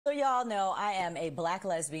So y'all know I am a Black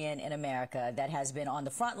lesbian in America that has been on the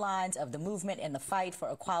front lines of the movement and the fight for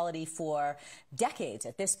equality for decades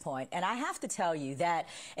at this point. And I have to tell you that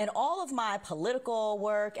in all of my political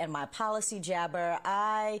work and my policy jabber,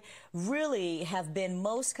 I really have been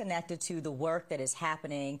most connected to the work that is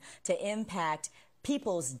happening to impact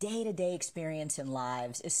people's day-to-day experience in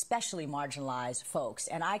lives, especially marginalized folks.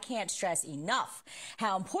 And I can't stress enough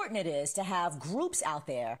how important it is to have groups out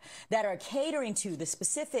there that are catering to the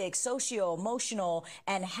specific socio-emotional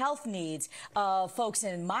and health needs of folks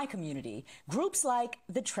in my community. Groups like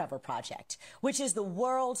the Trevor Project, which is the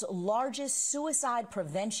world's largest suicide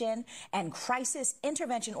prevention and crisis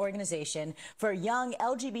intervention organization for young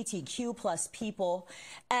LGBTQ plus people.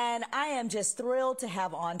 And I am just thrilled to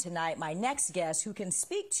have on tonight my next guest who can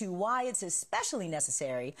speak to why it's especially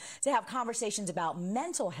necessary to have conversations about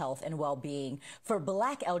mental health and well-being for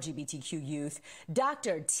Black LGBTQ youth.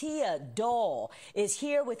 Dr. Tia Dole is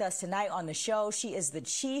here with us tonight on the show. She is the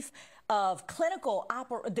Chief Clinical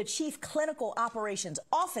Operations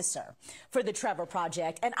Officer for the Trevor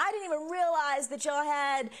Project. And I didn't even realize that y'all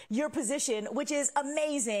had your position, which is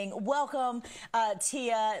amazing. Welcome,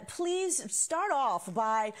 Tia. Please start off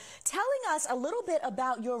by telling us a little bit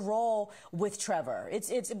about your role with Trevor.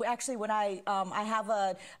 It's actually when I have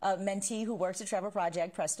a mentee who works at Trevor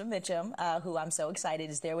Project, Preston Mitchum, who I'm so excited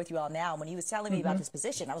is there with you all now. When he was telling me about this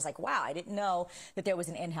position, I was like, wow, I didn't know that there was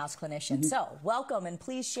an in-house clinician. So welcome, and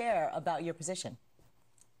please share about your position.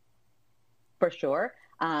 For sure.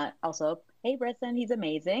 Also, hey, Bresson, he's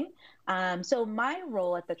amazing. So my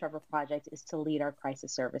role at the Trevor Project is to lead our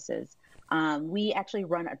crisis services. We actually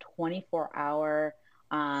run a 24-hour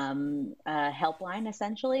helpline,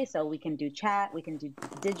 essentially. So we can do chat, we can do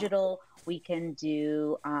digital, we can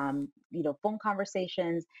do phone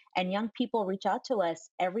conversations, and young people reach out to us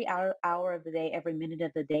every hour of the day, every minute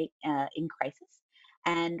of the day in crisis.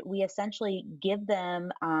 And we essentially give them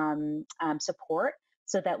support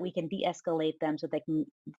so that we can de-escalate them, so they can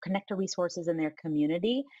connect to resources in their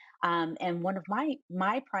community. And one of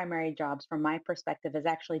my primary jobs, from my perspective, is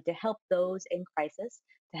actually to help those in crisis,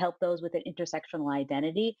 to help those with an intersectional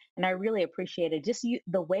identity. And I really appreciated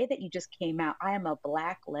the way that you just came out. I am a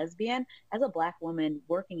Black lesbian. As a Black woman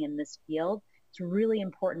working in this field, it's really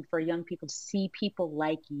important for young people to see people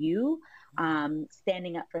like you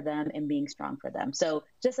standing up for them and being strong for them. So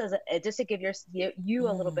just to give you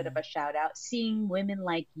a little bit of a shout out, seeing women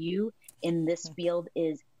like you in this field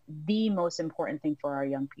is the most important thing for our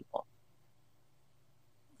young people.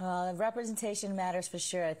 Representation matters for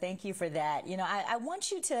sure. Thank you for that. You know, I want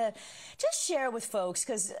you to just share with folks,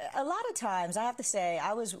 because a lot of times I have to say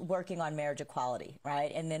I was working on marriage equality,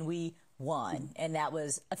 right? And then we won, and that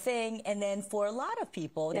was a thing. And then for a lot of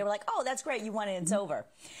people, they were like, oh, that's great, you won and it's over.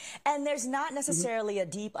 And there's not necessarily a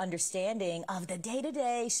deep understanding of the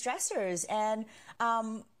day-to-day stressors and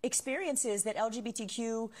experiences that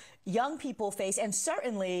LGBTQ young people face, and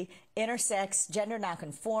certainly intersex, gender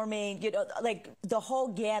nonconforming, you know, like the whole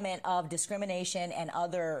gamut of discrimination and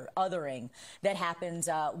othering that happens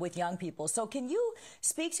with young people. So can you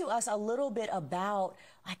speak to us a little bit about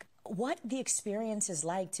like what the experience is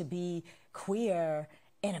like to be queer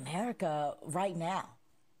in America right now?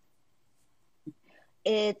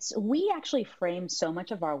 We actually frame so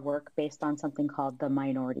much of our work based on something called the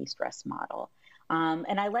minority stress model.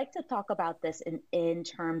 And I like to talk about this in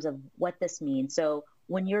terms of what this means. So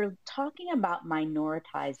when you're talking about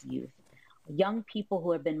minoritized youth, young people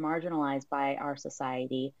who have been marginalized by our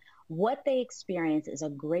society, what they experience is a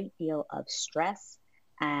great deal of stress,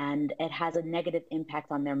 and it has a negative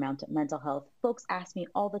impact on their mental health. Folks ask me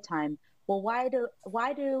all the time, well, why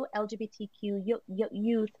do LGBTQ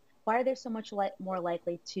youth, why are they so much more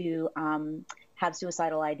likely to have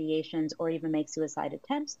suicidal ideations or even make suicide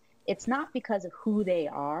attempts? It's not because of who they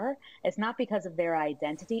are. It's not because of their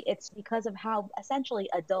identity. It's because of how essentially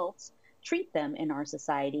adults treat them in our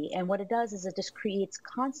society. And what it does is it just creates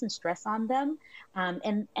constant stress on them,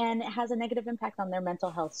 and it has a negative impact on their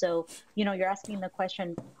mental health. So, you know, you're asking the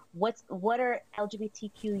question, what are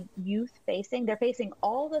LGBTQ youth facing? They're facing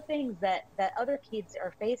all the things that other kids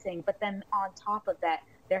are facing, but then on top of that,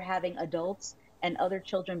 they're having adults and other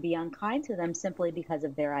children be unkind to them simply because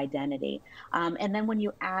of their identity. And then when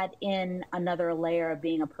you add in another layer of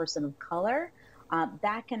being a person of color,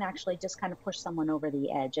 that can actually just kind of push someone over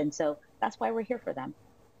the edge. And so that's why we're here for them.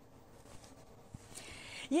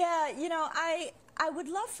 Yeah, you know, I would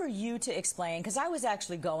love for you to explain, because I was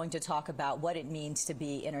actually going to talk about what it means to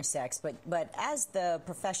be intersex, but as the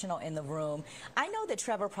professional in the room, I know that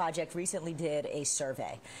Trevor Project recently did a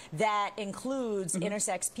survey that includes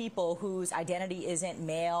intersex people whose identity isn't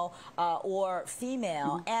male or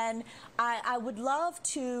female, and I would love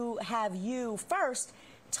to have you first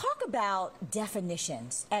talk about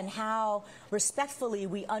definitions and how respectfully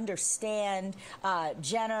we understand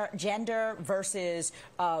gender versus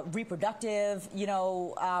reproductive,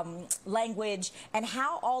 language, and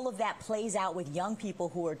how all of that plays out with young people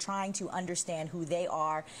who are trying to understand who they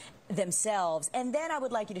are themselves. And then I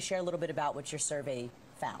would like you to share a little bit about what your survey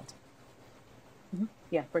found.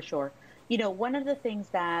 Yeah, for sure. One of the things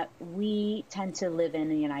that we tend to live in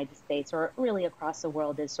the United States, or really across the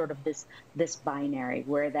world, is sort of this binary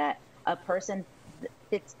where that a person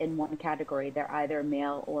fits in one category. They're either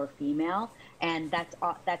male or female, and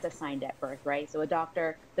that's assigned at birth, right? So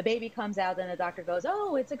the baby comes out, and the doctor goes,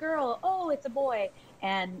 "Oh, it's a girl. Oh, it's a boy."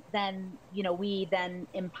 And then, we then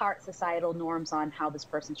impart societal norms on how this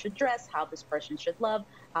person should dress, how this person should love,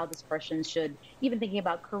 how this person should, even thinking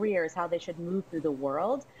about careers, how they should move through the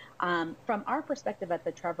world. From our perspective at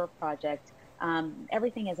the Trevor Project,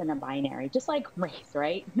 everything isn't a binary, just like race,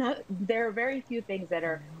 right? There are very few things that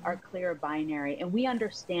are clear binary. And we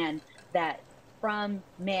understand that from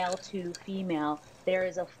male to female, there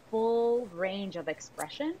is a full range of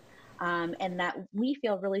expression. And that we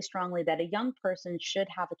feel really strongly that a young person should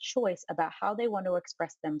have a choice about how they want to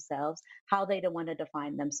express themselves, how they want to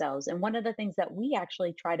define themselves. And one of the things that we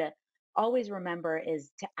actually try to always remember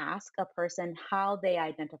is to ask a person how they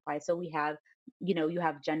identify. So we have, you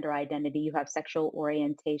have gender identity, you have sexual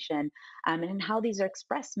orientation, and how these are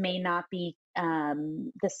expressed may not be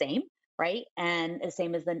the same, right? And the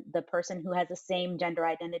same as the person who has the same gender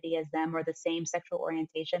identity as them or the same sexual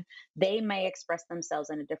orientation, they may express themselves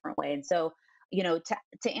in a different way. And so,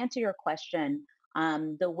 to answer your question,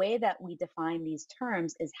 the way that we define these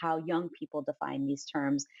terms is how young people define these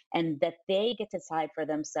terms, and that they get to decide for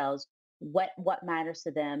themselves what matters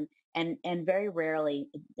to them, and very rarely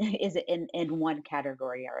is it in one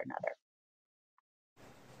category or another.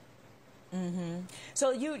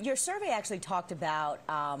 So your survey actually talked about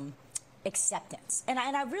acceptance, and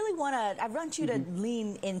I really want you to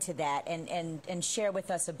lean into that and share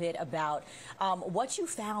with us a bit about what you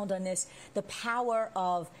found on this, the power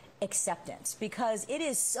of acceptance, because it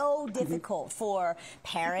is so difficult for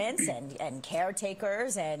parents and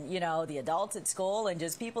caretakers and the adults at school and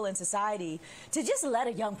just people in society to just let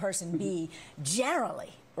a young person be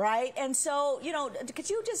generally. Right. And so, could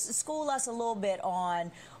you just school us a little bit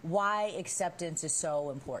on why acceptance is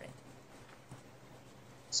so important?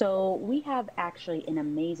 So we have actually an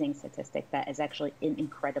amazing statistic that is actually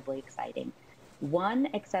incredibly exciting. One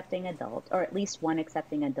accepting adult, or at least one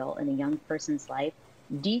accepting adult in a young person's life,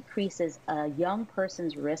 decreases a young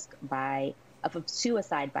person's risk of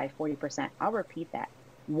suicide by 40%. I'll repeat that.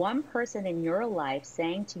 One person in your life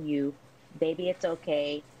saying to you, "Baby, it's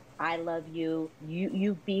okay. I love you.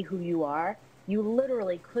 You be who you are." You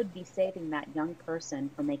literally could be saving that young person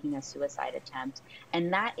from making a suicide attempt.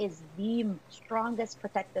 And that is the strongest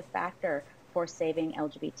protective factor for saving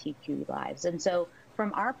LGBTQ lives. And so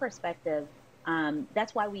from our perspective,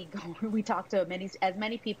 that's why we talk to as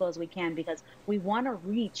many people as we can, because we want to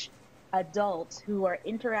reach adults who are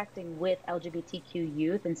interacting with LGBTQ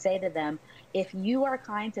youth and say to them, if you are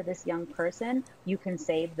kind to this young person, you can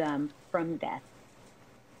save them from death.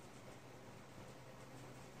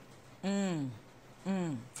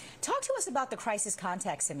 Talk to us about the crisis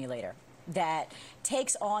contact simulator that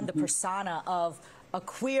takes on the persona of a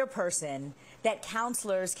queer person that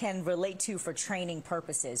counselors can relate to for training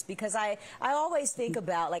purposes, because I always think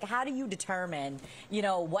about, like, how do you determine,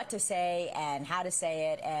 what to say and how to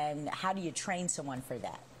say it, and how do you train someone for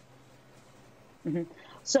that?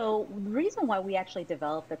 So the reason why we actually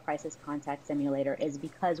developed the crisis contact simulator is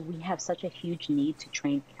because we have such a huge need to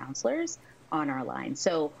train counselors on our line.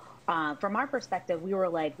 So from our perspective, we were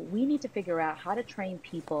like, we need to figure out how to train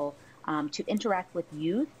people to interact with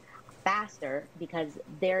youth faster, because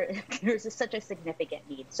there's such a significant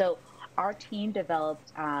need. So our team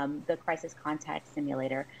developed the Crisis Contact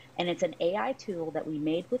Simulator, and it's an AI tool that we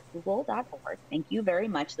made with Google.org. Thank you very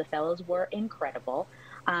much. The fellows were incredible.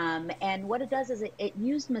 And what it does is it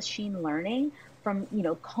used machine learning from,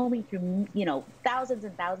 combing through, thousands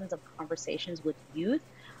and thousands of conversations with youth.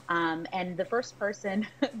 And the first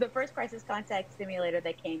crisis contact simulator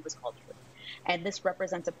that came was called Truth. And this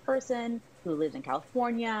represents a person who lives in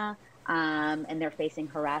California, and they're facing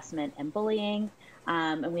harassment and bullying.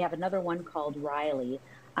 And we have another one called Riley.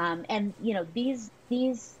 And,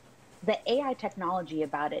 these the AI technology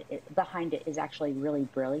behind it is actually really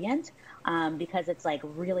brilliant, because it's like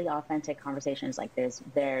really authentic conversations. Like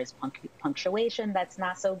there's punctuation that's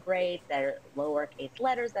not so great, there are lowercase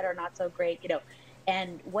letters that are not so great, you know.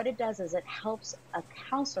 And what it does is it helps a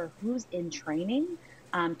counselor who's in training,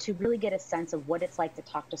 to really get a sense of what it's like to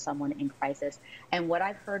talk to someone in crisis. And what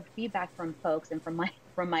I've heard feedback from folks and from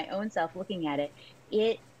my own self looking at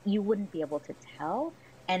it, you wouldn't be able to tell.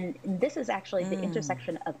 And this is actually the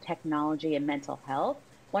intersection of technology and mental health.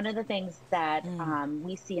 One of the things that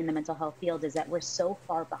we see in the mental health field is that we're so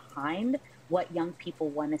far behind what young people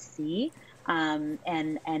want to see, and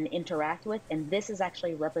interact with. And this is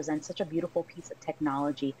actually represents such a beautiful piece of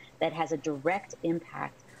technology that has a direct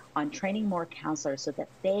impact on training more counselors so that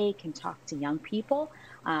they can talk to young people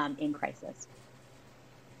in crisis.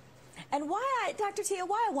 And Dr. Tia,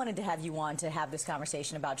 why I wanted to have you on to have this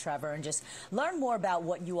conversation about Trevor and just learn more about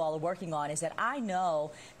what you all are working on is that I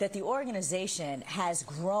know that the organization has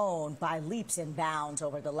grown by leaps and bounds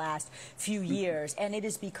over the last few years. And it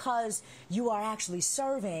is because you are actually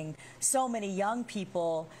serving so many young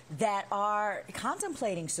people that are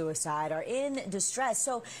contemplating suicide or in distress.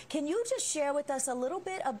 So can you just share with us a little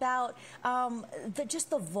bit about just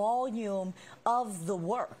the volume of the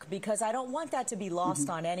work? Because I don't want that to be lost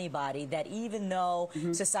on anybody, that even though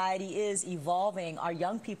society is evolving, our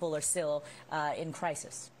young people are still in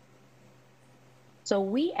crisis. So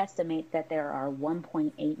we estimate that there are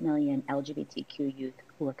 1.8 million LGBTQ youth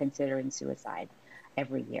who are considering suicide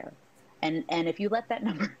every year. And if you let that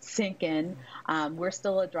number sink in, we're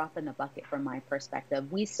still a drop in the bucket from my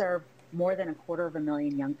perspective. We serve more than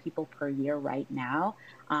 250,000 young people per year right now.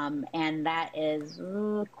 And that is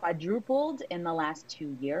quadrupled in the last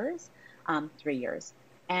 2 years, 3 years.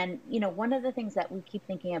 And, you know, one of the things that we keep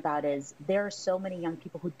thinking about is there are so many young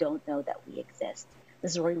people who don't know that we exist.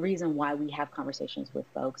 This is the reason why we have conversations with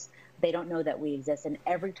folks. They don't know that we exist. And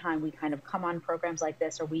every time we kind of come on programs like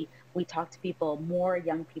this, or we talk to people, more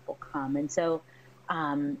young people come. And so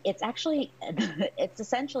it's actually, it's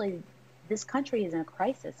essentially, this country is in a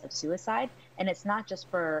crisis of suicide. And it's not just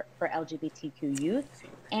for LGBTQ youth.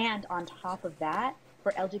 And on top of that,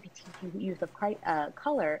 for LGBTQ youth of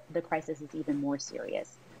color, the crisis is even more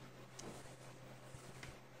serious.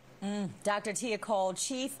 Dr. Tia Cole,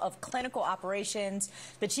 Chief of Clinical Operations,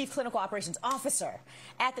 the Chief Clinical Operations Officer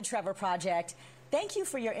at the Trevor Project. Thank you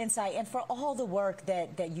for your insight and for all the work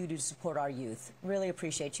that you do to support our youth. Really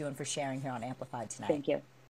appreciate you and for sharing here on Amplified tonight. Thank you.